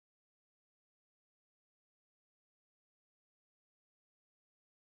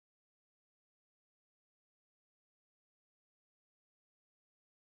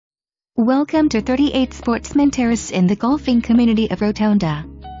Welcome to 38 Sportsman Terrace in the golfing community of Rotonda.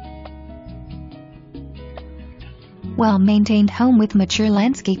 Well-maintained home with mature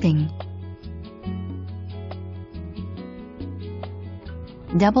landscaping.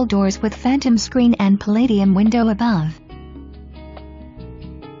 Double doors with phantom screen and palladium window above.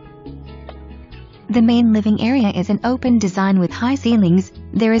 The main living area is an open design with high ceilings.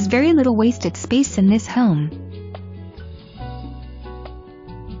 There is very little wasted space in this home.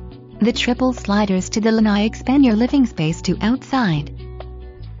 The triple sliders to the lanai expand your living space to outside.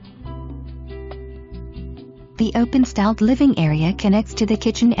 The open-styled living area connects to the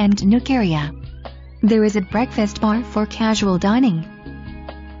kitchen and nook area. There is a breakfast bar for casual dining.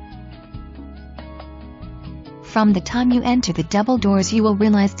 From the time you enter the double doors, you will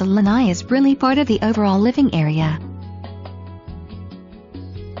realize the lanai is really part of the overall living area.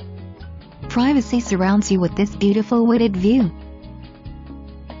 Privacy surrounds you with this beautiful wooded view.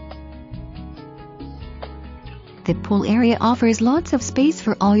 The pool area offers lots of space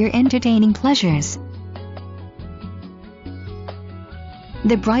for all your entertaining pleasures.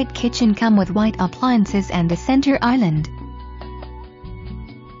 The bright kitchen comes with white appliances and the center island.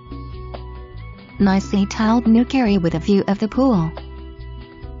 Nicely tiled nook area with a view of the pool.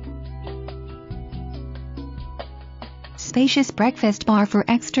 Spacious breakfast bar for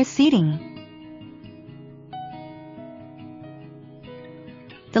extra seating.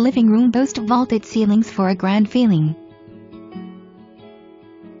 The living room boasts vaulted ceilings for a grand feeling.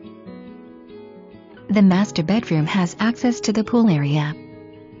 The master bedroom has access to the pool area.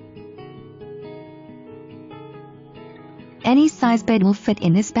 Any size bed will fit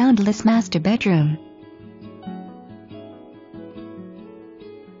in this boundless master bedroom.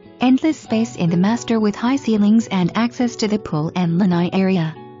 Endless space in the master with high ceilings and access to the pool and lanai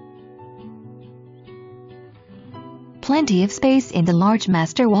area. Plenty of space in the large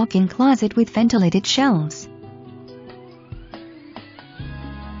master walk-in closet with ventilated shelves.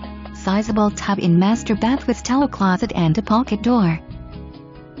 Sizable tub in master bath with towel closet and a pocket door.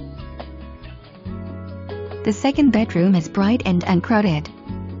 The second bedroom is bright and uncrowded.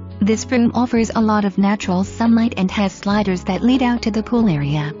 This room offers a lot of natural sunlight and has sliders that lead out to the pool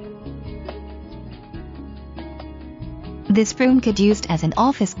area. This room could be used as an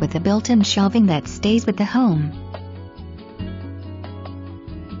office with a built-in shelving that stays with the home.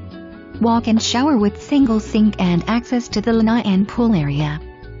 Walk-in shower with single sink and access to the lanai and pool area.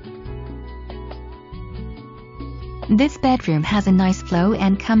 This bedroom has a nice flow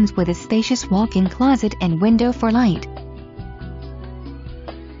and comes with a spacious walk-in closet and window for light.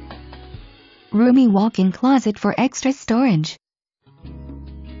 Roomy walk-in closet for extra storage.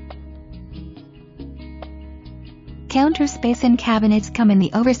 Counter space and cabinets come in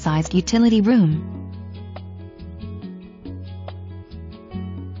the oversized utility room.